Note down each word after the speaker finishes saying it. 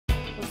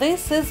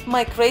This is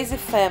my crazy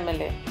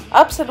family,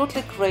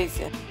 absolutely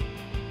crazy.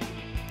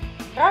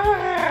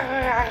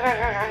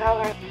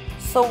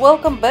 So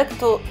welcome back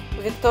to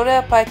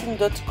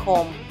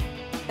victoriapaikin.com,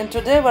 and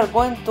today we're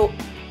going to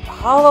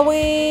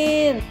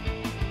Halloween!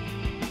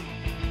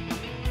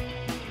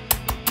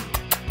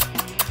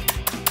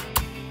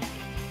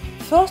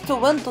 First we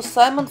went to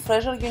Simon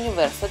Fraser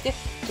University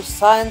to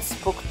Science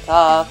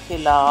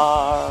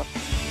Spectacular.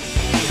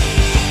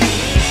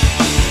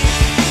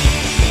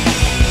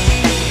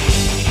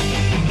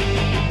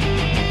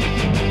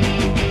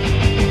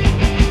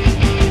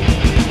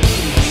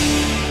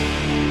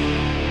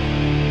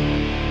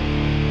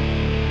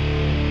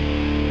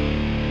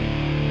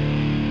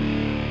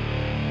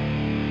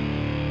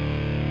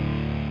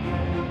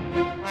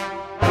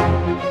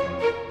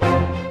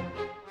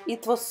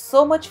 It was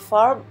so much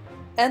fun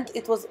and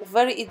it was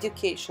very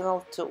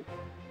educational too.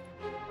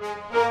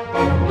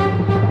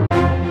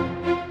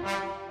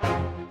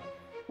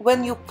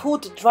 When you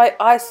put dry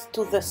ice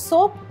to the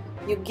soap,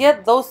 you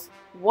get those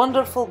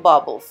wonderful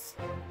bubbles.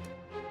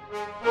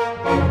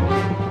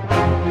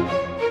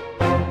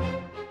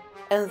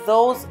 And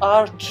those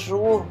are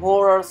true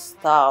horror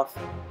stuff,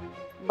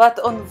 but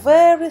on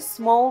very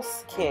small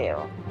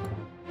scale.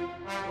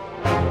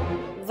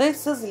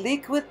 This is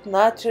liquid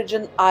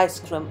nitrogen ice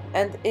cream,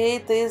 and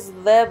it is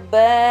the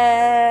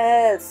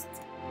best!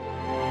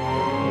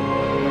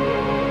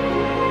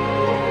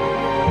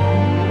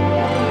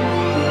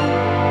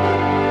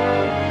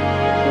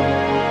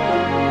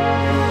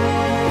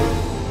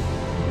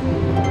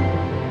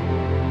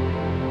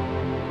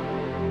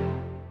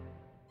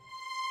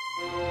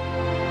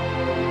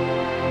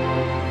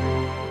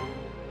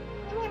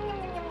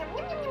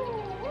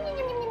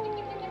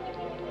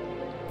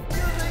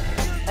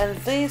 And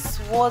this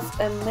was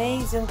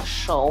amazing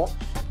show.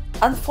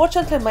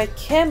 Unfortunately, my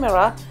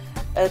camera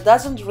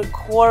doesn't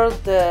record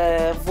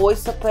the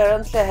voice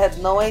apparently. I had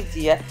no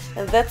idea,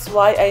 and that's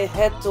why I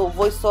had to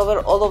voice over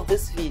all of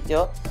this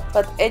video.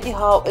 But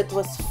anyhow, it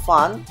was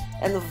fun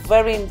and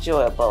very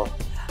enjoyable.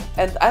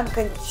 And I'm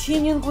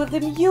continuing with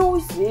the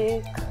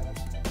music.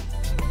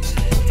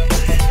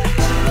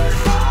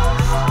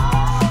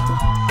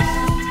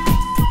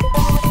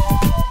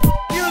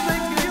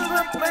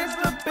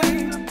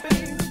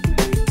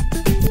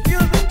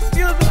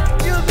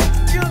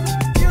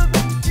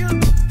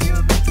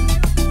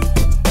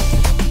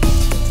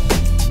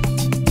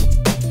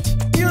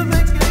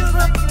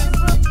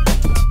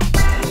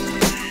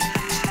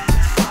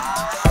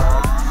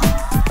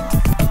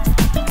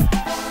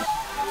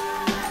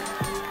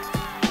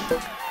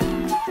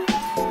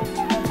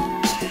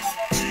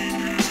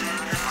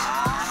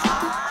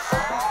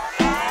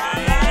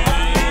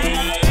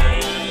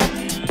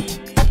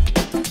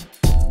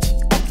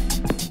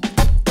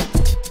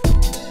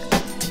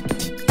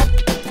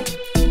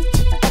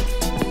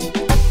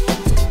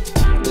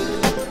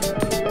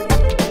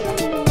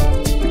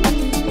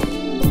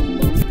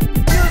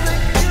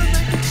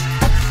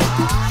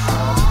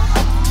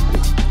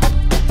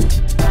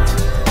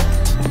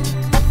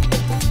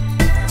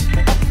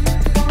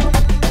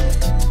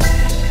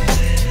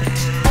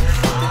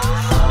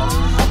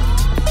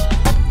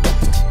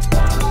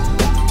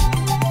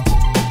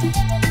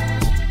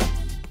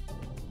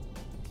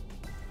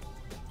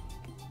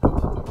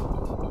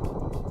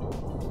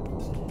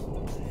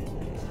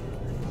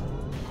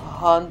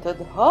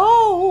 Haunted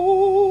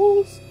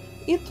house!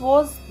 It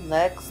was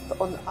next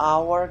on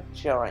our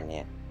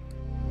journey.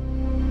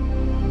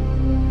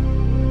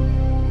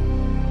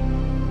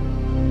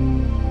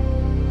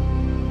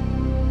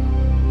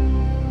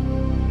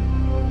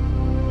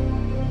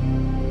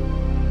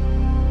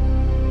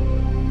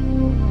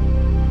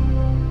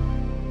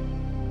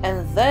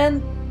 And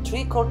then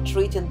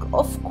trick-or-treating,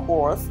 of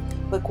course,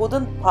 we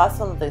couldn't pass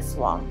on this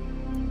one.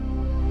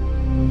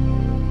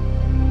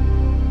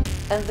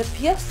 And the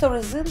pièce de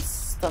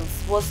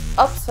resistance was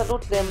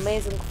absolutely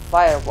amazing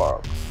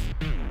fireworks.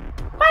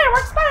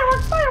 Fireworks,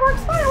 fireworks,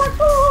 fireworks, fireworks,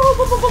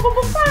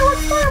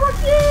 fireworks,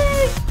 fireworks,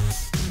 yay!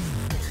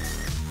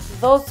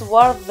 Those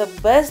were the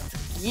best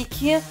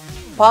geeky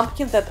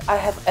pumpkin that I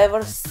have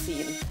ever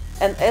seen.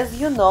 And as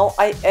you know,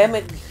 I am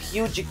a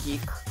huge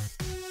geek.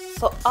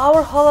 So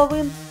our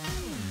Halloween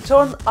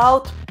turned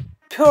out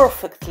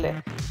perfectly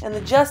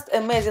and just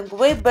amazing,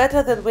 way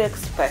better than we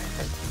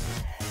expected.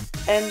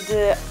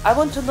 And I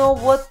want to know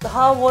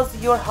how was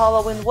your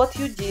Halloween, what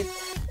you did,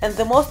 and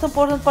the most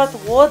important part,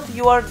 what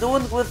you are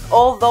doing with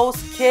all those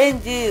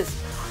candies.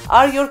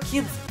 Are your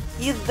kids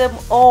eat them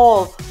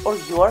all, or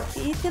you are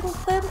eating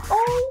them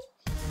all?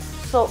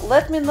 So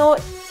let me know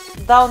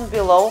down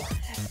below,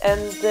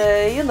 and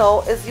you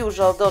know, as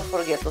usual, don't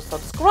forget to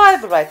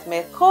subscribe, write me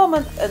a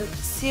comment, and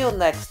see you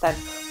next time.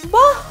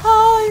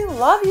 Bye!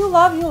 Love you,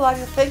 love you, love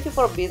you. Thank you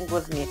for being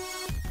with me.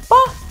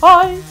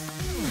 Bye!